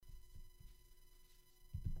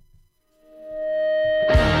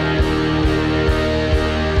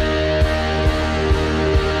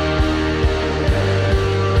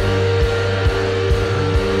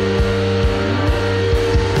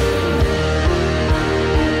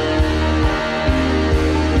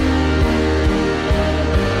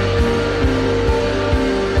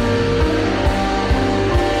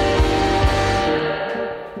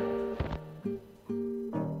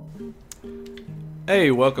Hey,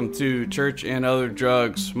 welcome to Church and Other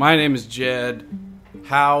Drugs. My name is Jed.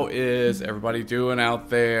 How is everybody doing out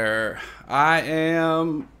there? I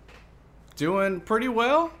am doing pretty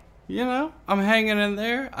well. I'm hanging in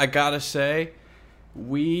there. I gotta say,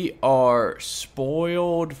 we are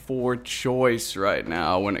spoiled for choice right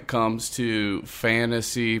now when it comes to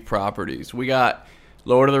fantasy properties. We got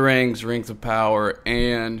Lord of the Rings, Rings of Power,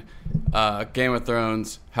 and Game of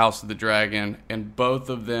Thrones, House of the Dragon, and both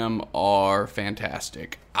of them are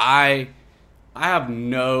fantastic. I have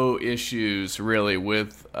no issues really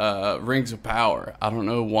with Rings of Power. I don't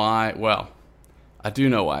know why. Well, I do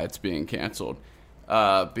know why it's being canceled.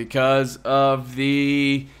 Because of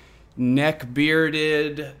the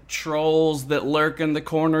neck-bearded trolls that lurk in the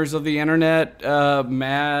corners of the internet,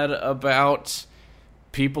 mad about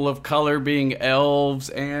people of color being elves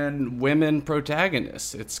and women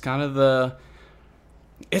protagonists. It's a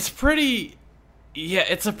pretty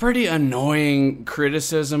annoying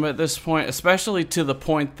criticism at this point, especially to the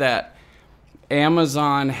point that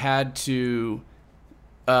Amazon had to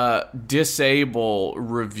disable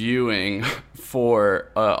reviewing for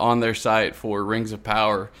on their site for Rings of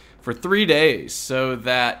Power for 3 days, and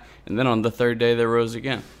then on the third day they rose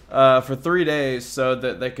again. For 3 days, so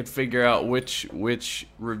that they could figure out which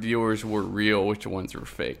reviewers were real, which ones were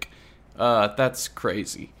fake. That's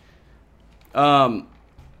crazy. And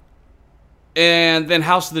then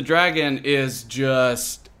House of the Dragon is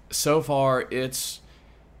just, so far, it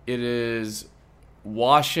is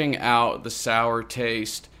washing out the sour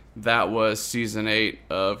taste that was season 8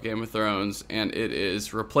 of Game of Thrones, and it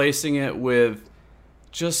is replacing it with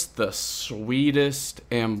just the sweetest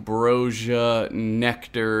ambrosia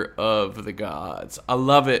nectar of the gods. I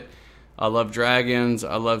love it. I love dragons.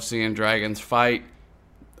 I love seeing dragons fight.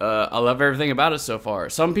 I love everything about it so far.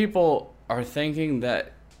 Some people are thinking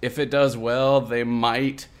that if it does well, they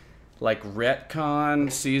might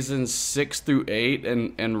retcon seasons 6 through 8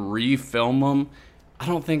 and refilm them. I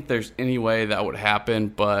don't think there's any way that would happen,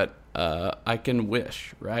 but I can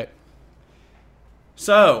wish, right?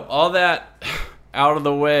 So, all that out of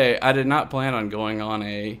the way, I did not plan on going on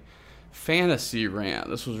a fantasy rant.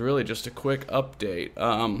 This was really just a quick update.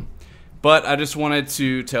 But I just wanted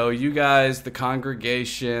to tell you guys, the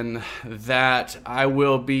congregation, that I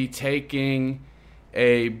will be taking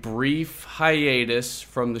a brief hiatus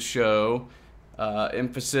from the show.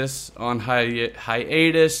 Emphasis on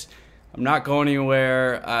hiatus. I'm not going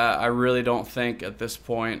anywhere. I really don't think at this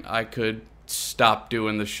point I could stop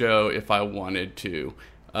doing the show if I wanted to.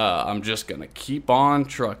 I'm just going to keep on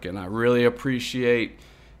trucking. I really appreciate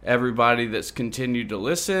everybody that's continued to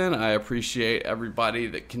listen. I appreciate everybody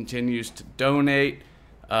that continues to donate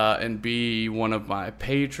and be one of my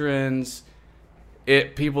patrons.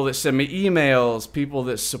 People that send me emails, people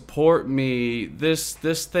that support me. This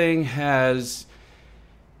thing has...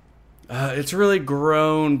 it's really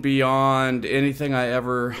grown beyond anything I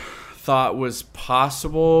ever thought was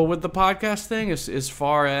possible with the podcast thing, as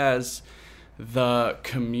far as the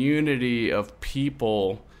community of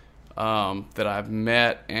people that I've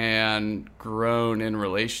met and grown in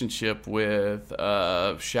relationship with.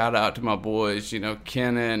 Shout out to my boys,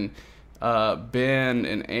 Kenan, Ben,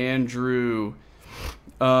 and Andrew.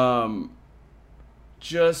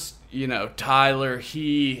 Tyler,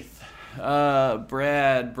 Heath,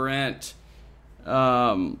 Brad, Brent,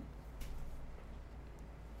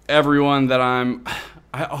 everyone that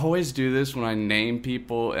I always do this when I name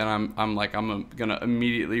people, and I'm gonna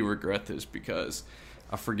immediately regret this because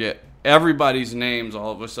I forget everybody's names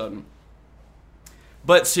all of a sudden.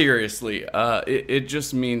 But seriously, it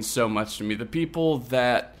just means so much to me. The people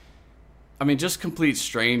that, just complete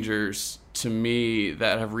strangers to me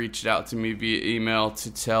that have reached out to me via email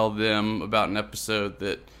to tell them about an episode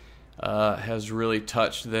that has really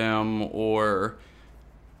touched them, or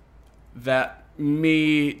that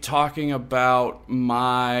me talking about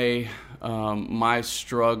my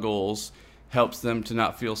struggles helps them to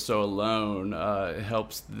not feel so alone. It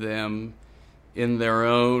helps them in their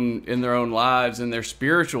own lives, in their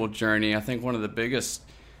spiritual journey. I think one of the biggest,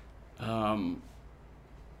 not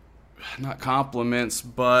compliments,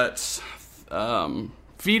 but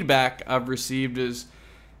feedback I've received is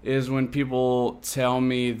when people tell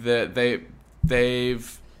me that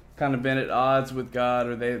they've kind of been at odds with God,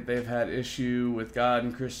 or they've had issue with God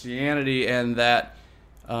and Christianity, and that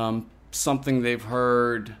something they've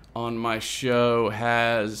heard on my show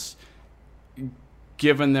has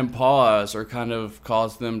given them pause, or kind of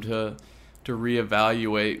caused them to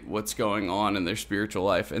reevaluate what's going on in their spiritual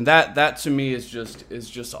life. And that to me is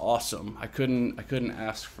just awesome. I couldn't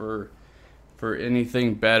ask for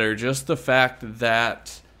anything better. Just the fact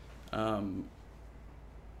that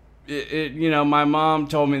my mom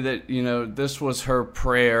told me that, this was her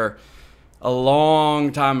prayer a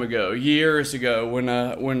long time ago, years ago,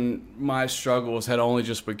 when my struggles had only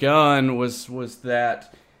just begun, was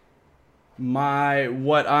that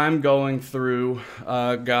what I'm going through,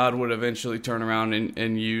 God would eventually turn around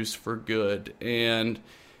and use for good. And,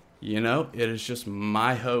 it is just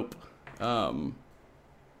my hope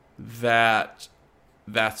that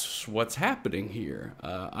that's what's happening here.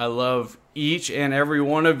 I love each and every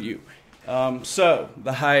one of you. So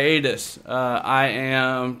the hiatus, I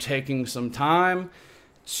am taking some time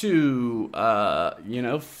to,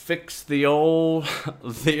 fix the old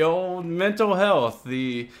mental health,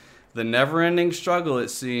 the never-ending struggle. It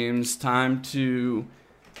seems time to,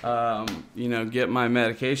 get my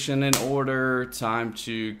medication in order, time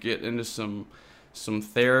to get into some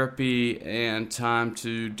therapy, and time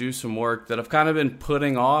to do some work that I've kind of been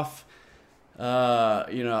putting off.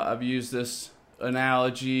 I've used this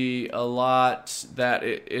analogy a lot, that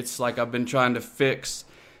it's like I've been trying to fix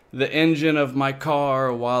the engine of my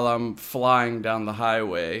car while I'm flying down the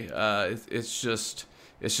highway. It's just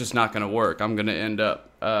not going to work. I'm going to end up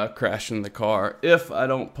crashing the car if I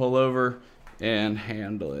don't pull over and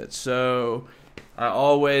handle it. So I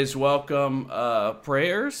always welcome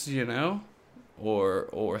prayers,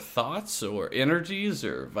 or thoughts or energies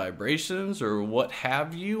or vibrations or what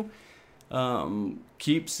have you.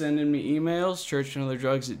 Keep sending me emails,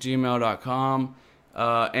 churchandotherdrugs@gmail.com.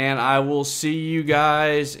 And I will see you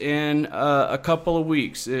guys in a couple of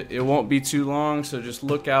weeks. It won't be too long, so just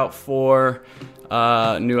look out for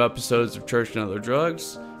new episodes of Church and Other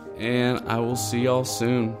Drugs. And I will see y'all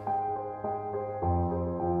soon.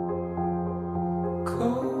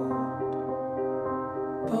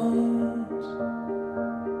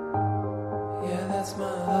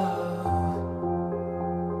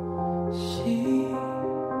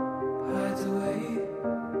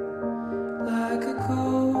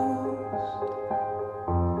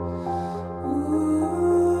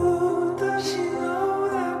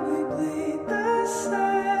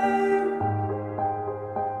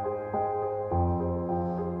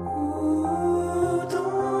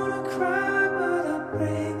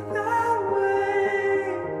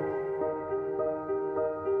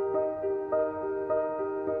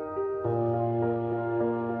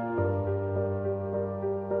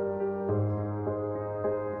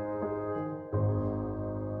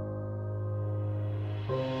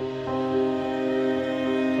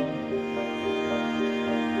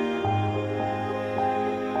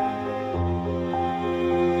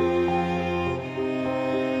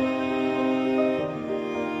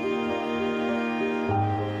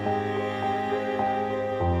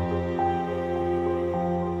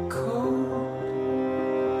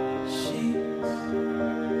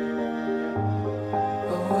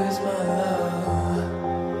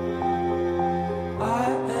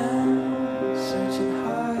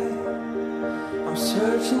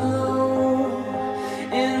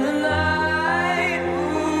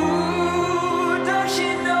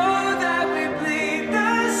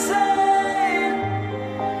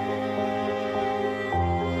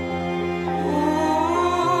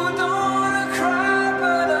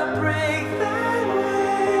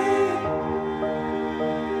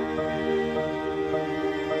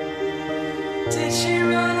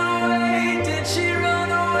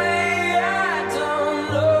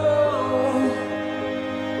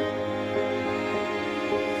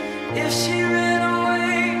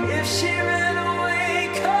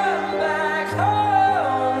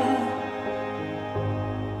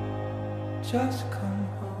 Just come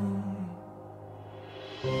home.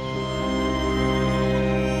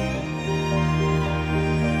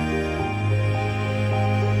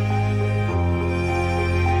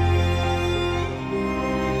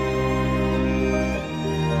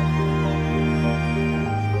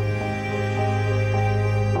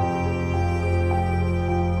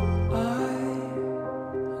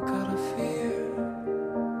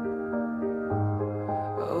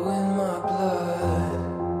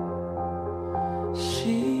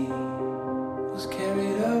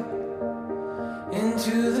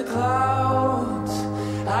 Into the clouds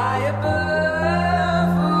high above.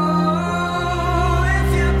 Ooh, if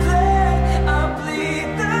you bleed, I'll bleed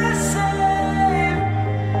the same.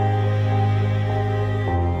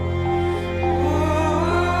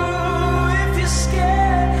 Ooh, if you're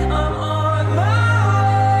scared, I'm on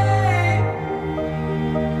my way.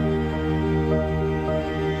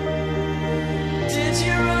 Did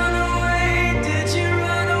you run